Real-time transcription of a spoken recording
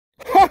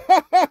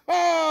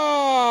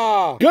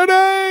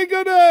G'day,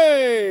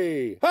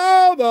 g'day!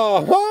 How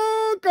the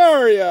honk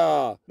are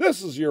ya?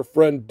 This is your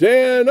friend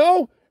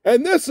Dan-O,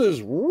 and this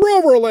is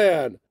Rover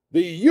Land,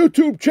 the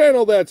YouTube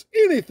channel that's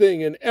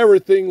anything and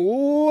everything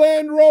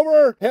Land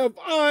Rover. Have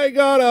I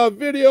got a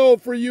video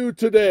for you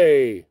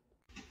today?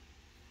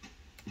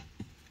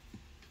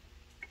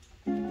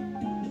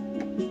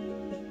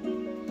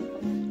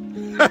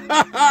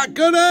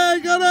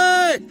 G'day,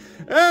 g'day,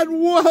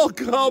 and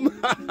welcome.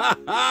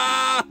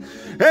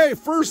 Hey,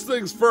 first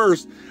things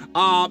first,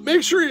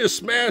 make sure you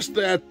smash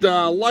that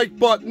like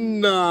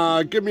button,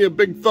 give me a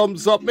big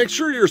thumbs up, make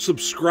sure you're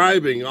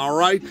subscribing, all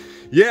right?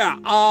 Yeah,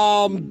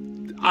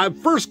 I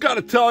first got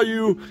to tell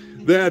you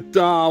that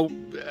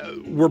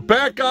we're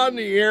back on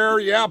the air.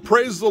 Yeah,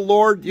 praise the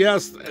Lord.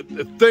 Yes,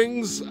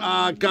 things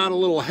got a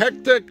little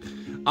hectic.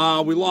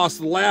 We lost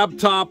the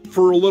laptop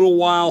for a little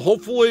while.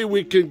 Hopefully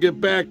we can get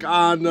back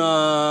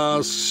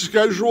on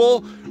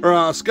schedule.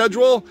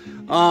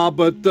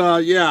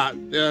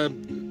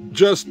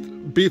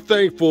 Just be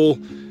thankful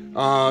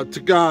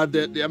to God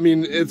that, I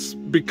mean, it's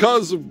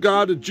because of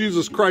God and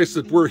Jesus Christ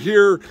that we're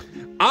here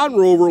on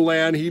Rover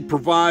Land. He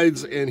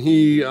provides and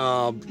he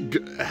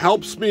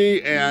helps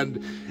me,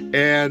 and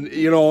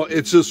you know,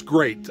 it's just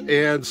great.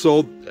 And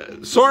so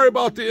sorry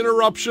about the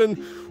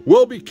interruption.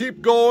 We'll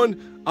keep going.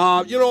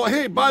 You know,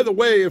 hey, by the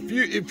way, if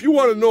you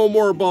want to know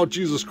more about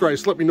Jesus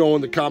Christ, let me know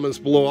in the comments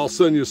below. I'll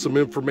send you some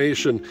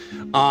information.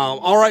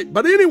 All right,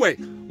 but anyway,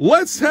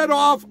 let's head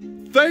off.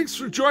 Thanks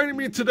for joining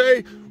me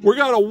today. We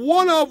got a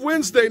one-of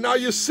Wednesday. Now,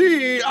 you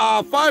see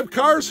 5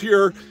 cars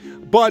here,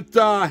 but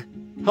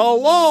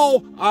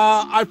hello,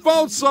 I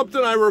found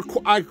something.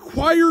 I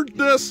acquired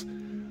this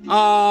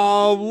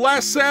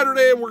last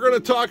Saturday, and we're going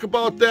to talk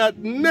about that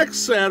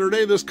next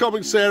Saturday, this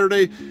coming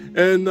Saturday,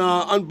 and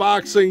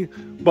unboxing.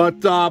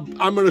 But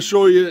I'm going to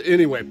show you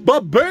anyway.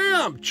 But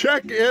bam!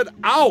 Check it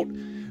out.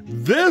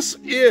 This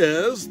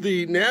is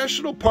the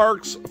National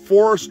Parks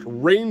Forest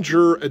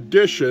Ranger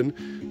Edition.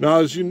 Now,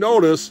 as you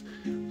notice,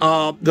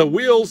 the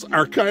wheels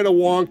are kind of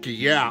wonky.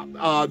 Yeah,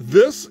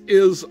 this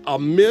is a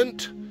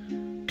mint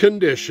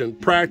condition,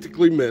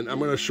 practically mint. I'm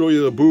going to show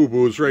you the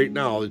boo-boos right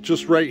now. It's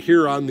just right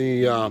here on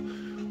the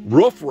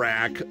roof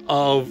rack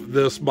of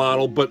this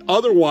model. But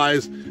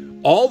otherwise,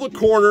 all the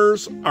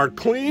corners are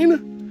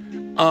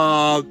clean.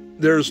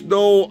 There's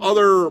no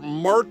other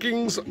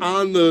markings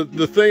on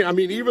the thing. I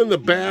mean, even the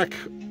back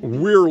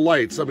rear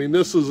lights. I mean,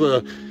 this is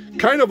a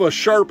kind of a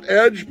sharp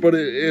edge, but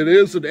it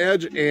is an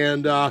edge,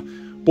 and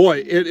boy,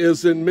 it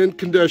is in mint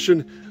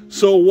condition.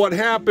 So what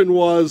happened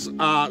was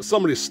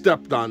somebody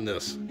stepped on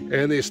this,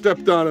 and they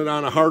stepped on it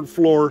on a hard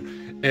floor,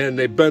 and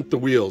they bent the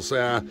wheels.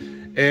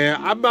 And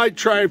I might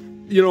try,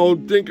 you know,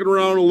 dinking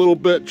around a little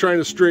bit, trying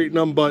to straighten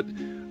them, but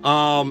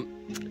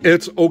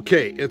it's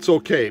okay. It's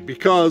okay,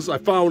 because I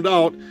found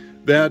out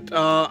that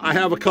I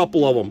have a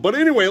couple of them. But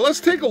anyway, let's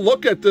take a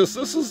look at this.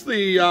 This is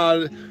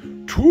the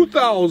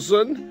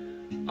 2000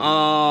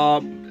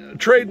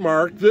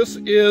 trademark. This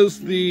is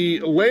the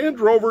Land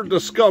Rover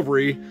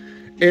Discovery,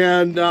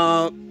 and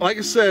like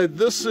I said,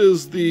 this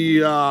is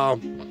the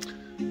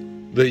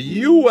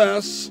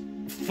US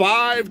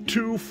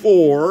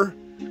 524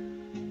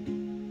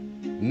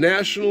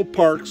 National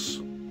Parks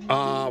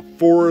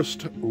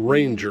Forest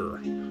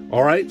Ranger.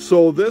 All right,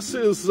 so this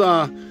is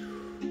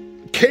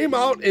came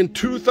out in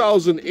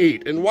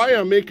 2008, and why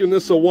I'm making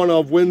this a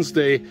one-of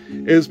Wednesday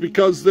is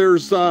because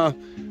there's an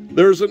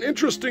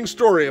interesting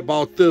story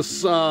about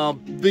this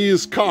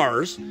these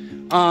cars.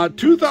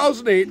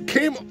 2008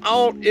 came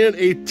out in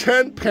a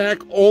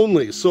 10-pack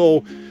only,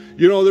 so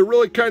you know they're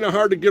really kind of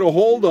hard to get a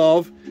hold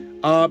of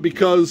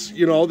because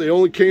you know they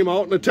only came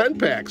out in a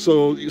 10-pack.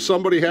 So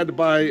somebody had to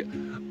buy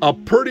a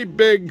pretty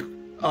big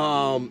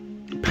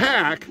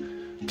pack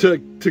to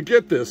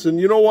get this. And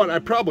you know what? I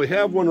probably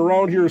have one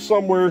around here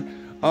somewhere.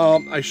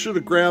 I should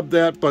have grabbed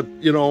that, but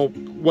you know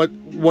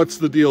what's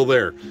the deal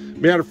there?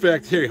 Matter of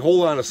fact, hey,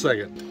 hold on a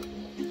second.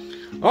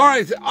 All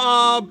right,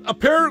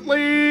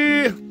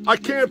 apparently I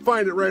can't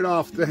find it right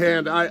off the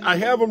hand. I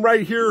have them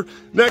right here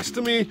next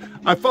to me.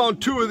 I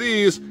found 2 of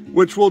these,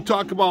 which we'll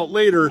talk about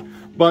later,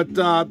 but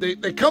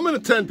they come in a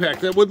 10-pack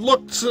that would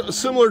look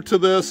similar to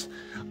this,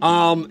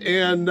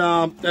 and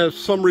for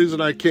some reason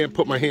I can't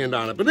put my hand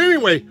on it. But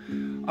anyway,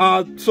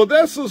 so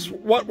this is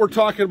what we're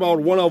talking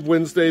about, one of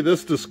Wednesday,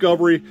 this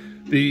Discovery,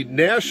 the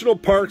National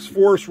Parks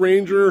Forest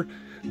Ranger.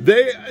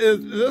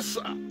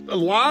 A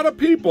lot of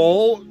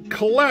people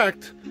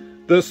collect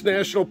this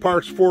National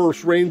Parks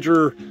Forest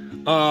Ranger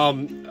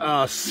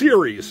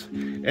series,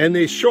 and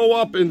they show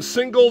up in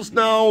singles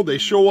now. They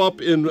show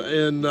up in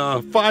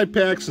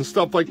 5-packs and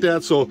stuff like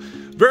that. So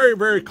very,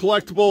 very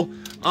collectible.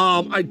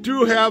 I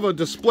do have a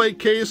display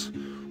case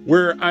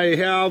where I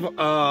have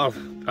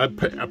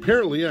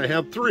apparently I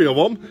have 3 of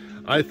them.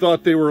 I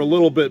thought they were a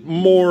little bit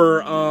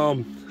more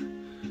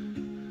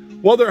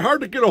well, they're hard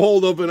to get a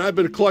hold of, and I've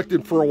been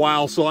collecting for a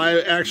while, so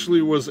I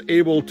actually was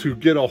able to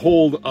get a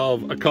hold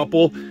of a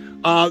couple.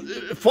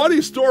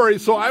 Funny story,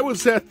 so I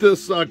was at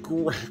this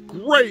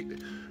great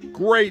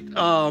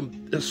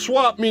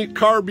swap meet,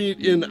 car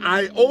meet in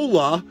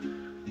Iola,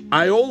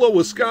 Iola,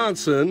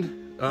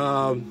 Wisconsin.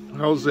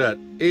 How's that?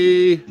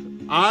 A-I-O-L-A.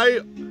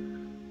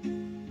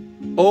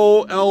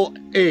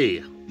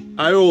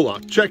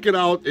 Iola. Check it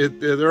out.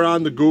 They're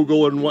on the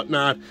Google and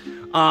whatnot.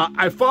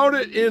 I found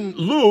it in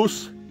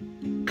loose,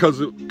 because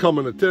it come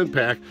in a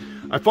 10-pack.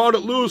 I found it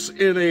loose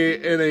in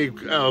a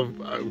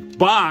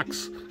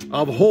box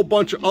of a whole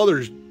bunch of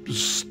other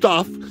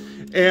stuff,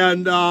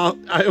 and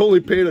I only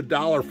paid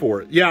 $1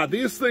 for it. Yeah,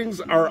 these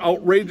things are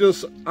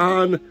outrageous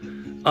on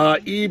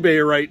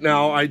eBay right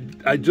now. I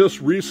just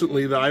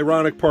recently, the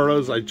ironic part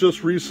is I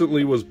just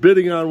recently was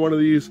bidding on one of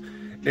these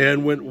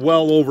and went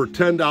well over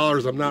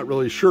 $10. I'm not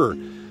really sure.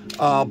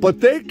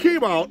 But they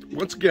came out,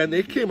 once again,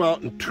 they came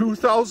out in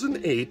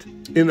 2008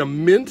 in a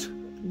mint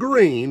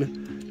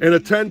green in a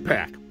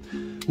 10-pack.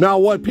 Now,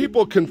 what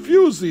people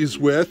confuse these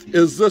with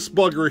is this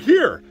bugger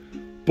here.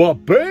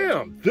 But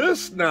bam,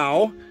 this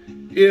now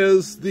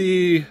is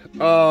the,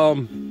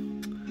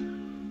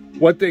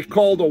 what they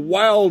call the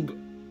wild,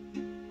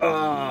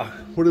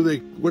 what do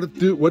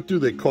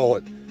they call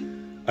it?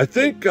 I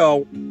think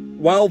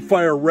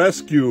wildfire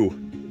rescue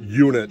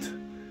unit.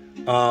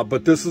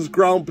 But this is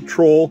ground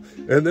patrol,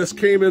 and this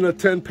came in a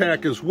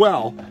 10-pack as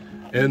well.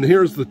 And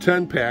here's the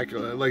 10-pack.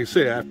 Like I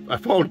say, I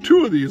found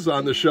 2 of these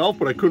on the shelf,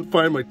 but I couldn't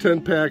find my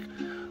 10-pack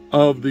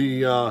of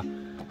the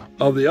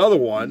other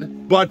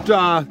one. But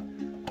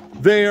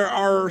they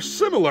are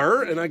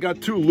similar, and I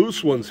got 2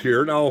 loose ones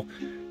here. Now,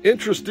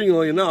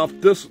 interestingly enough,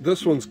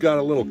 this one's got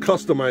a little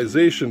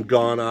customization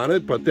gone on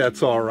it, but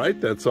that's all right.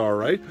 That's all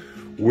right.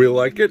 We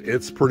like it.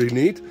 It's pretty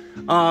neat.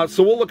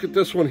 So we'll look at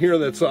this one here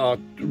that's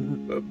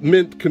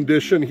mint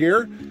condition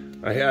here.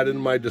 I had it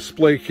in my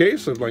display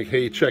case. I'm like,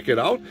 hey, check it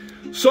out.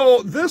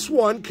 So this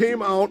one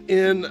came out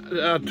in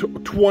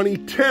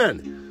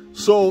 2010.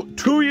 So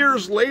 2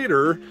 years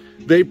later,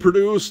 they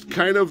produced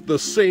kind of the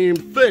same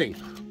thing.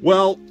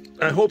 Well,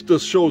 I hope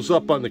this shows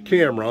up on the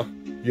camera.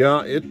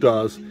 Yeah, it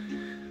does.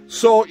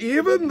 So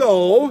even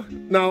though,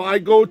 now I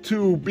go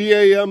to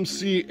BAMCA.org,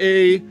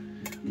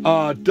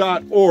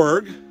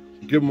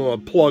 give them a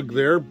plug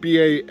there,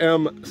 BAMCA.org,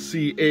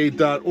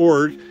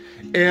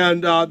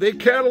 and they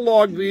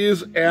catalog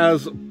these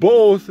as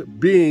both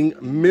being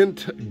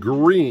mint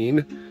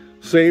green,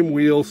 same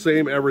wheel,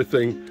 same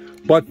everything,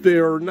 but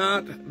they're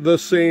not the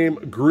same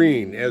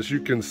green, as you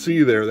can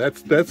see there.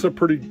 That's a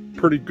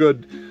pretty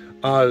good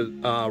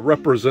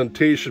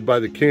representation by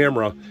the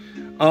camera.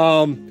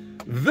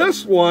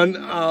 This one,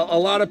 a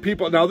lot of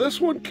people, now this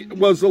one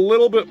was a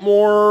little bit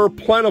more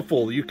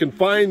plentiful. You can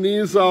find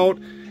these out,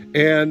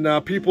 and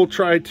people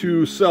try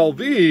to sell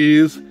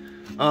these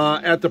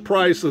at the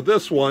price of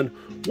this one,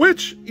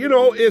 which, you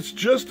know, it's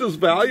just as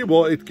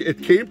valuable.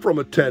 It came from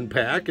a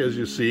 10-pack, as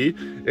you see.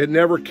 It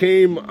never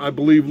came, I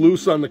believe,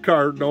 loose on the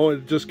card. No,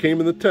 it just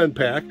came in the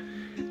 10-pack.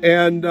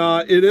 And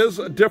it is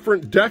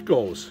different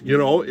decos. You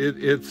know,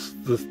 it's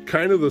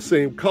kind of the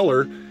same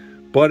color,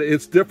 but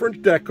it's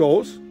different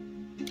decos.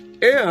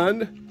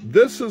 And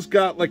this has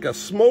got like a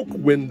smoke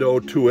window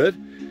to it,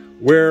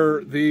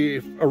 where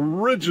the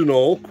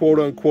original,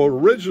 quote-unquote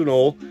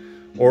original,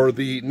 or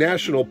the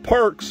national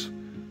parks,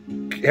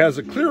 has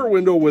a clear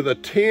window with a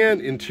tan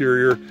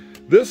interior.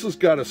 This has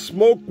got a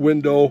smoke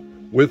window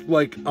with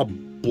like a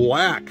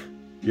black.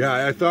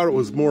 Yeah, I thought it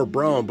was more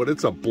brown, but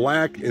it's a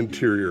black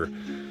interior.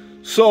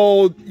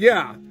 So,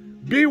 yeah,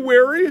 be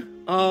wary.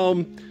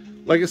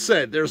 Like I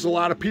said, there's a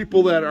lot of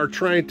people that are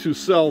trying to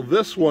sell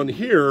this one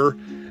here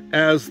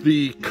as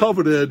the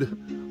coveted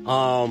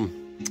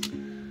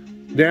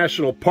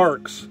national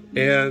parks.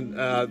 And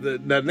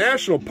the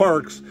national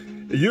parks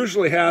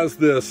usually has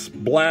this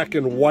black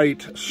and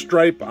white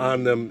stripe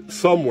on them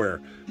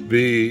somewhere,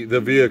 the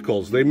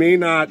vehicles. They may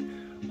not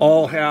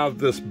all have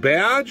this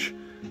badge.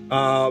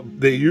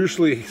 They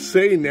usually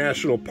say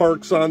national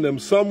parks on them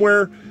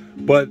somewhere,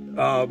 but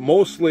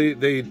mostly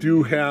they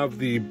do have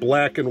the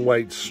black and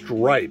white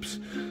stripes.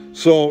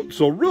 So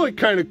really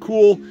kind of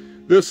cool.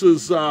 This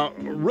is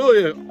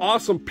really an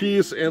awesome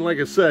piece, and like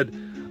I said,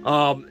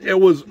 it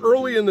was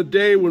early in the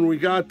day when we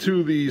got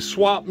to the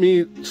swap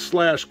meet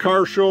 /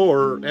 car show,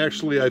 or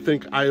actually I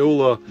think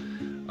Iola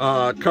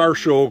Car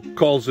Show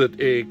calls it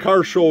a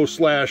car show /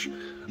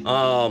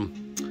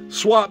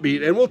 swap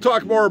meet, and we'll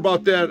talk more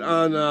about that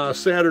on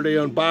Saturday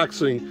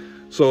unboxing,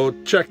 so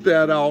check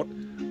that out,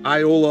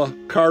 Iola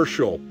Car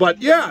Show. But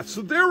yeah,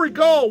 so there we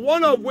go,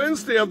 one of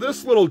Wednesday of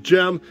this little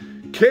gem.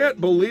 Can't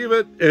believe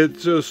it.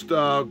 It's just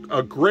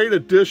a great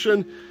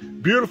addition.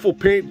 Beautiful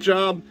paint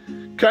job.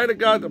 Kind of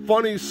got the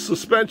funny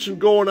suspension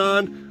going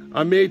on.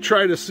 I may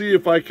try to see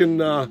if I can,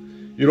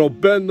 you know,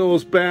 bend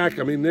those back.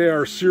 I mean, they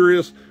are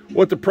serious.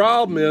 What the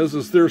problem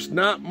is there's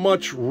not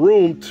much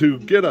room to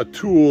get a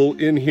tool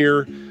in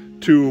here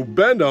to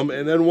bend them.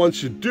 And then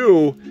once you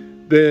do,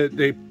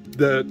 the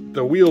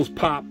wheels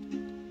pop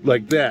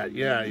like that.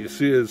 Yeah, you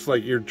see, it's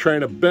like you're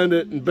trying to bend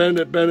it, and then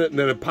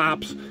it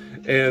pops.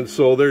 And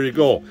so there you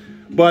go.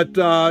 But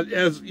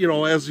as you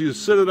know, as you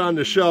sit it on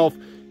the shelf,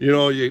 you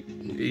know,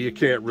 you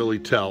can't really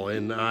tell.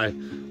 And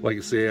like I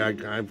say,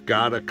 I've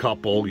got a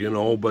couple, you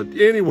know. But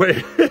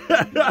anyway,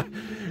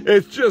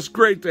 it's just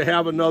great to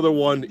have another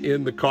one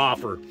in the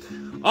coffer.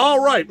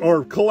 All right,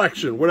 or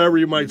collection, whatever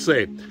you might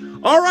say.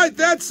 All right,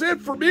 that's it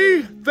for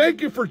me.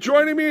 Thank you for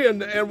joining me.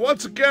 And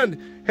once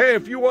again, hey,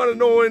 if you want to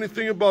know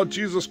anything about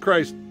Jesus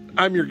Christ,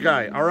 I'm your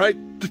guy, all right?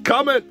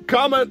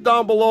 Comment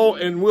down below,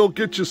 and we'll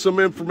get you some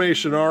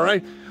information, all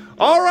right?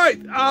 All right,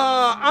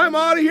 I'm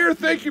out of here.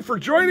 Thank you for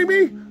joining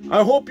me.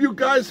 I hope you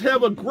guys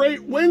have a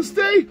great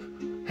Wednesday.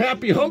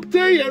 Happy hump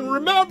day, and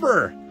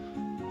remember,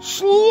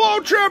 slow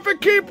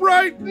traffic, keep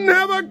right, and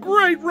have a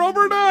great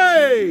Rover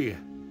day.